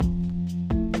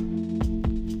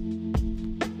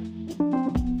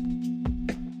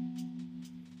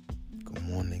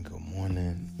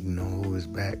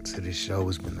back to the show.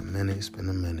 It's been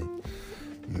a minute.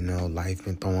 You know, life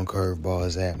been throwing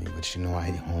curveballs at me, but you know I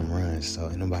hit home runs, so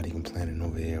ain't nobody complaining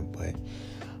over here. But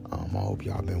I hope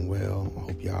y'all been well. I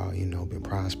hope y'all, been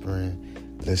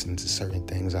prospering, listening to certain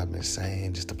things I've been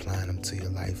saying, just applying them to your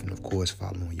life, and of course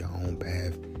following your own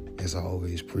path. As I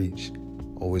always preach,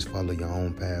 always follow your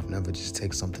own path. Never just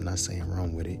take something I say and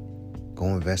run with it. Go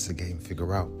investigate and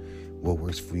figure out what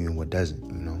works for you and what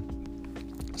doesn't,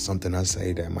 Something I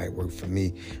say that might work for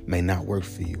me may not work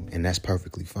for you, and that's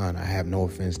perfectly fine. I have no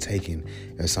offense taken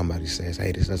if somebody says,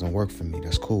 hey, this doesn't work for me.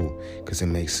 That's cool, because it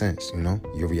makes sense,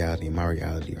 Your reality and my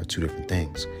reality are two different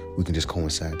things. We can just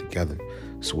coincide together.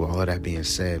 So with all of that being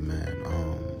said, man,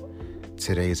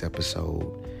 today's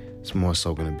episode is more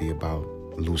so going to be about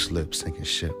loose lips sinking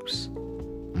ships.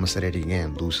 I'm going to say that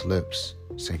again, loose lips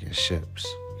sinking ships.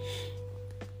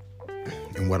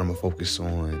 And what I'm going to focus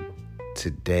on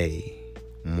today,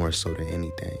 more so than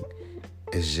anything,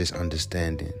 is just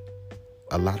understanding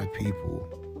a lot of people,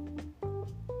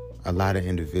 a lot of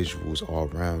individuals are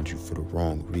around you for the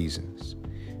wrong reasons.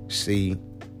 See,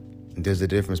 there's a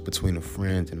difference between a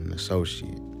friend and an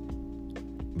associate,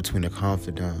 between a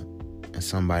confidant and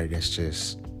somebody that's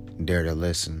just there to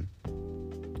listen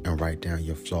and write down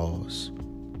your flaws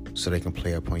so they can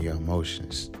play upon your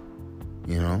emotions.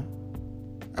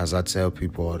 As I tell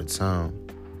people all the time,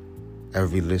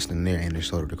 every listening there ain't a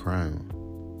show to the crown.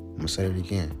 I'm going to say it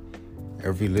again.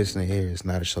 Every listener here is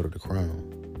not a show to the crown.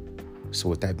 So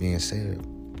with that being said,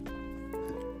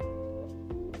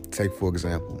 take for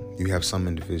example, you have some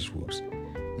individuals,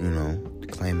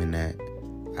 claiming that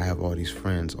I have all these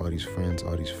friends. And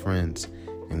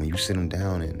when you sit them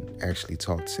down and actually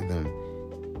talk to them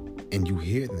and you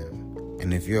hear them,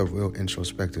 and if you're a real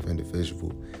introspective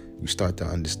individual, you start to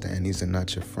understand these are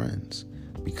not your friends.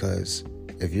 Because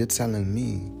if you're telling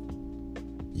me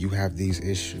you have these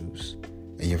issues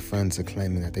and your friends are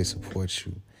claiming that they support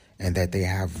you and that they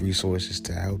have resources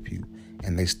to help you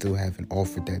and they still haven't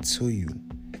offered that to you,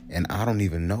 and I don't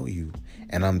even know you,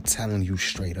 and I'm telling you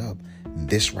straight up,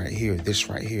 this right here, or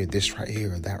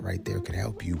that right there could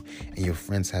help you, and your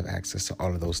friends have access to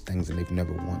all of those things and they've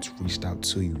never once reached out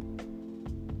to you.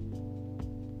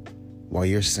 While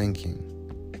you're sinking,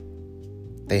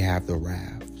 they have the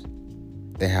raft.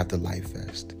 They have the life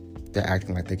vest. They're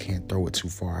acting like they can't throw it too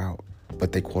far out,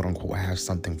 but they quote unquote have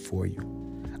something for you.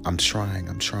 I'm trying,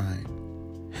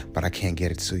 but I can't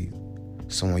get it to you.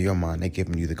 So in your mind, they're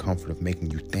giving you the comfort of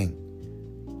making you think,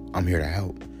 I'm here to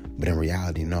help. But in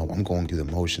reality, no, I'm going through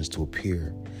the motions to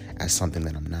appear as something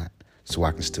that I'm not, so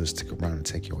I can still stick around and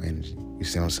take your energy. You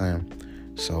see what I'm saying?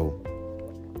 So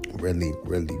really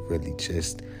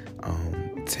just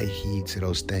take heed to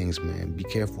those things, man. Be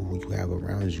careful who you have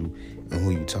around you and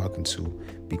who you talking to,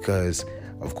 because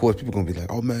of course people gonna be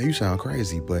like, oh man, you sound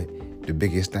crazy, but the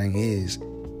biggest thing is,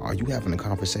 are you having a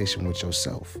conversation with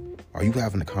yourself? Are you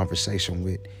having a conversation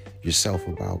with yourself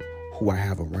about who I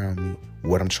have around me,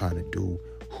 what I'm trying to do,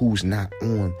 who's not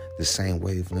on the same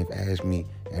wavelength as me,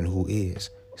 and who is?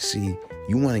 See,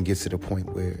 you want to get to the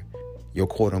point where your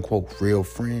quote-unquote real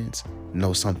friends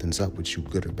know something's up with you,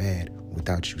 good or bad,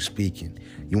 without you speaking.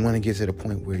 You want to get to the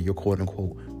point where your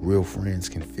quote-unquote real friends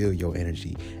can feel your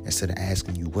energy instead of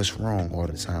asking you what's wrong all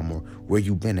the time or where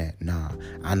you been at. Nah,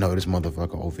 I know this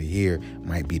motherfucker over here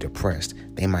might be depressed.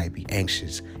 They might be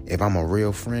anxious. If I'm a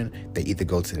real friend, they either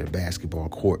go to the basketball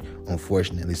court.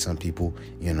 Unfortunately, some people,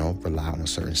 rely on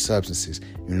certain substances.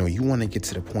 You want to get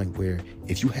to the point where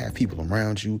if you have people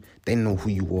around you, they know who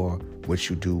you are, what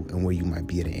you do, and where you might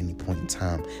be at any point in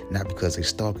time. Not because they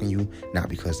stalking you, not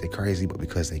because they crazy, but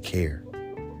because they care.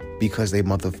 Because they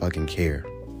motherfucking care.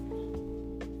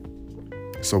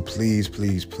 So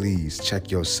please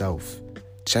check yourself.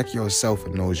 Check yourself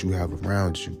and those you have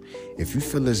around you. If you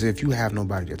feel as if you have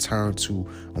nobody to turn to,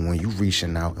 and when you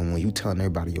reaching out and when you telling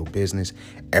everybody your business,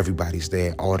 everybody's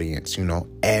their audience,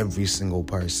 every single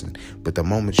person. But the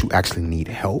moment you actually need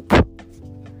help,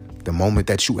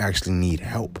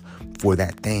 for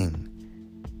that thing,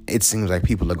 it seems like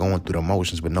people are going through the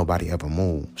motions, but nobody ever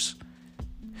moves.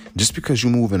 Just because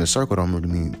you move in a circle don't really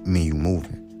mean you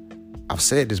moving. I've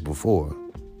said this before.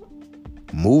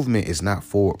 Movement is not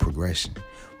forward progression.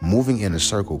 Moving in a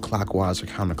circle, clockwise or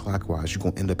counterclockwise, you're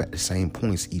going to end up at the same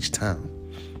points each time.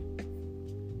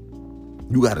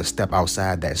 You got to step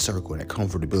outside that circle, that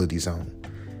comfortability zone.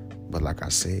 But like I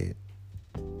said,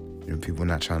 people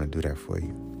not trying to do that for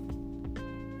you.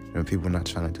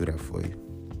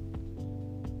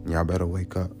 Y'all better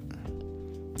wake up.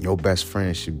 Your best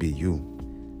friend should be you.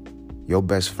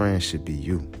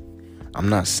 I'm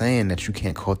not saying that you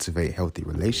can't cultivate healthy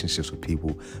relationships with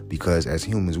people, because as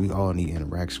humans, we all need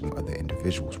interaction with other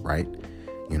individuals, right?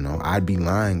 I'd be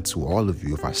lying to all of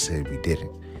you if I said we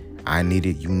didn't. I need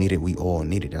it, you need it, we all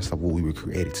need it. That's like what we were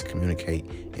created to communicate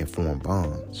and form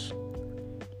bonds.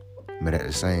 But at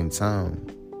the same time,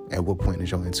 at what point does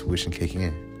your intuition kick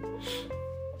in?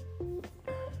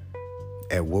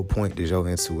 At what point does your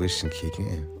intuition kick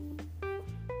in?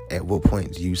 At what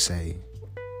point do you say,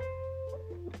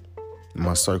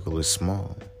 my circle is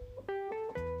small?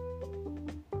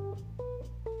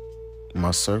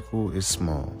 My circle is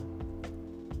small.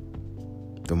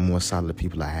 The more solid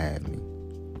people I have me,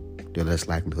 the less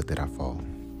likelihood that I fall.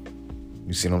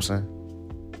 You see what I'm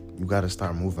saying? You gotta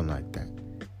start moving like that.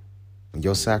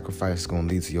 Your sacrifice is gonna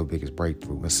lead to your biggest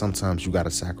breakthrough. And sometimes you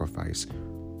gotta sacrifice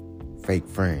fake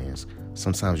friends.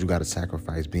 Sometimes you gotta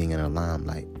sacrifice being in the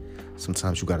limelight.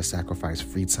 Sometimes you gotta sacrifice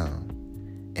free time.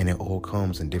 And it all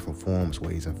comes in different forms,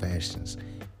 ways, and fashions.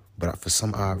 But for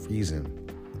some odd reason,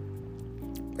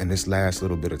 in this last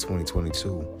little bit of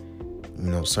 2022,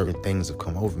 certain things have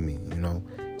come over me,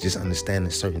 just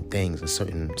understanding certain things and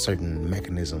certain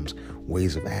mechanisms,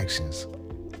 ways of actions.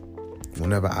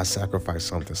 Whenever I sacrifice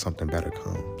something better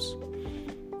comes.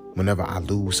 Whenever I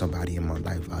lose somebody in my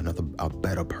life, a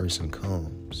better person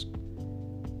comes.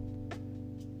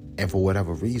 And for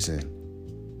whatever reason,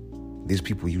 these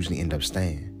people usually end up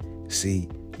staying. See,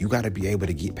 you got to be able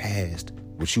to get past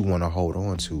what you want to hold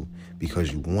on to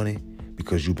because you want it,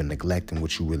 because you've been neglecting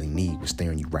what you really need, was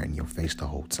staring you right in your face the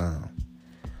whole time.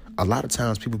 A lot of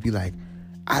times people be like,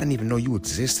 I didn't even know you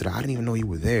existed. I didn't even know you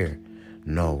were there.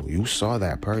 No, you saw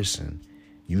that person.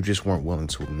 You just weren't willing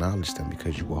to acknowledge them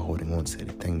because you were holding on to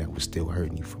the thing that was still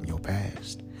hurting you from your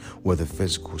past, whether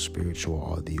physical, spiritual,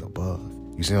 or the above.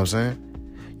 You see what I'm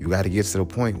saying? You got to get to the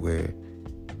point where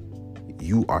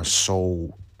you are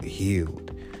so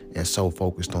healed and so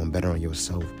focused on bettering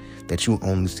yourself that you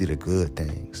only see the good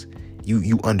things.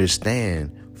 You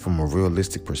understand from a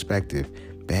realistic perspective,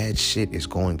 bad shit is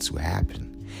going to happen.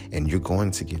 And you're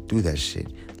going to get through that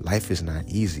shit. Life is not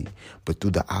easy. But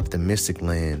through the optimistic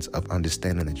lens of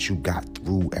understanding that you got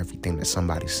through everything that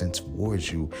somebody sent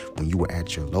towards you when you were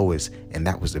at your lowest, and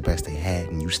that was the best they had,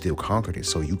 and you still conquered it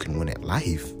so you can win at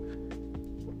life,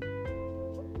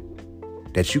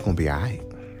 that you're going to be all right.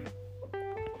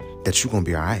 That you're going to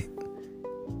be all right.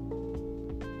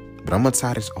 But I'm going to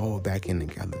tie this all back in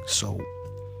together. So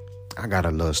I got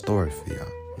a little story for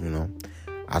y'all,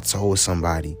 I told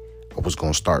somebody I was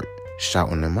going to start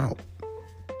shouting them out.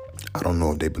 I don't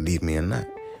know if they believe me or not,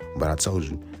 but I told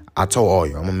all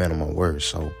you, I'm a man of my word.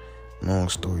 So long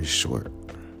story short,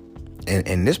 and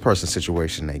in this person's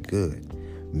situation, they good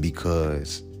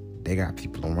because they got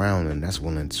people around them that's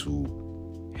willing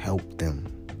to help them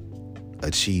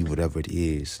achieve whatever it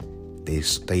is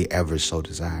they ever so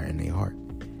desire in their heart.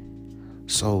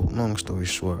 So long story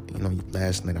short,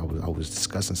 last night I was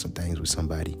discussing some things with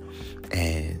somebody,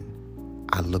 and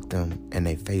I looked them in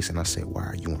their face and I said, why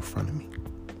are you in front of me?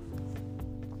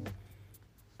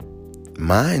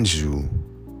 Mind you,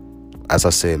 as I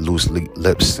said, loose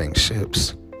lips sink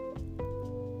ships.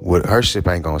 What her ship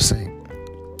ain't gonna sink.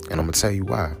 And I'm gonna tell you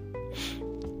why.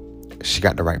 She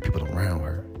got the right people around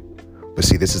her. But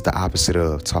see, this is the opposite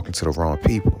of talking to the wrong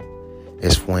people.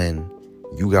 It's when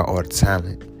you got all the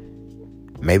talent,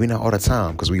 maybe not all the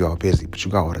time because we all busy, but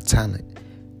you got all the talent,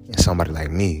 and somebody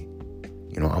like me,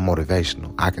 I'm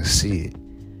motivational. I can see it.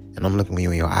 And I'm looking at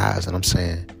you in your eyes and I'm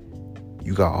saying,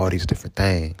 you got all these different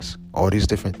things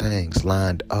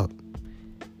lined up.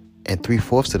 And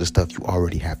 3/4 of the stuff you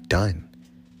already have done.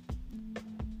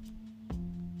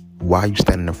 Why are you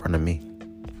standing in front of me?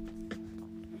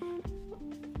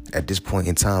 At this point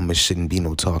in time, it shouldn't be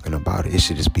no talking about it. It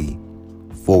should just be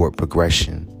forward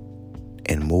progression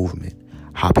and movement.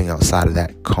 Hopping outside of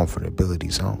that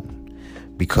comfortability zone.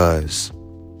 Because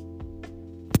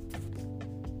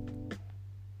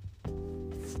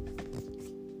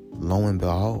lo and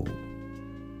behold,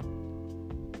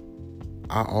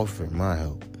 I offered my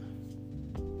help.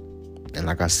 And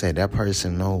like I said, that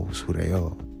person knows who they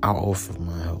are. I offered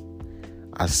my help.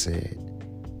 I said,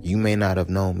 you may not have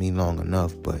known me long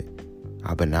enough, but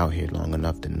I've been out here long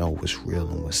enough to know what's real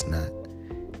and what's not.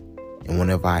 And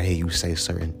whenever I hear you say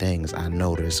certain things, I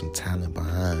know there's some talent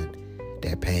behind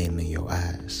that pain in your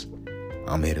eyes.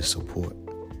 I'm here to support.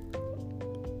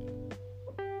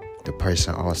 The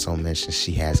person also mentioned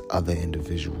she has other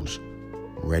individuals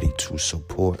ready to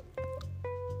support.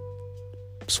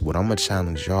 So what I'm going to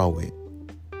challenge y'all with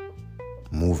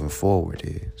moving forward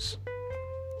is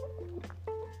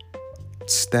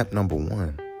step number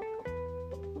 1.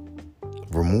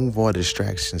 Remove all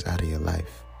distractions out of your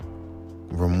life.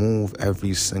 Remove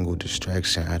every single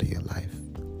distraction out of your life.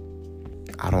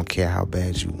 I don't care how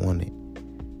bad you want it.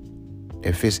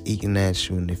 If it's eating at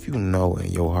you, and if you know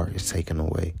in your heart is taken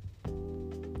away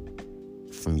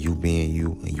from you being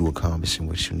you and you accomplishing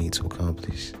what you need to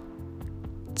accomplish,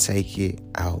 take it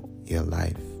out your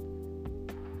life.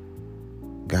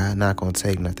 God not going to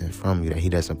take nothing from you that he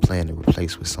doesn't plan to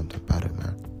replace with something better,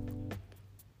 man.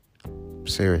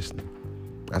 Seriously.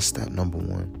 That's step number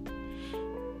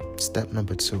 1. Step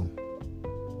number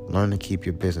 2. Learn to keep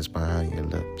your business behind your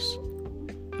lips.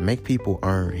 Make people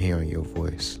earn hearing your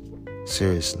voice.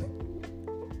 Seriously.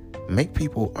 Make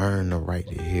people earn the right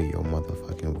to hear your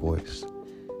motherfucking voice.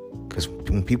 Because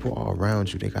when people are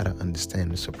around you, they got to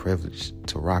understand it's a privilege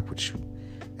to rock with you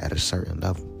at a certain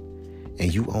level.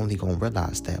 And you only going to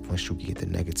realize that once you get the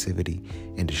negativity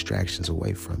and distractions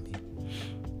away from you.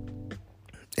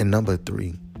 And number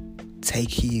 3, take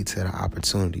heed to the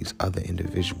opportunities other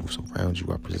individuals around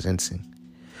you are presenting.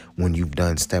 When you've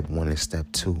done step 1 and step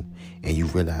 2, and you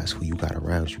realize who you got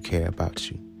around you care about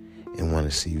you and want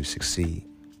to see you succeed.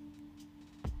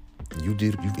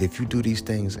 If you do these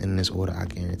things in this order, I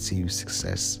guarantee you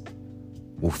success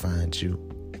will find you.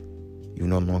 You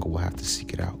no longer will have to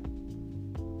seek it out.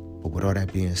 But with all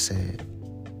that being said,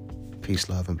 peace,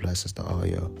 love, and blessings to all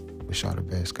y'all. Wish y'all the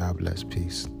best. God bless.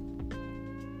 Peace.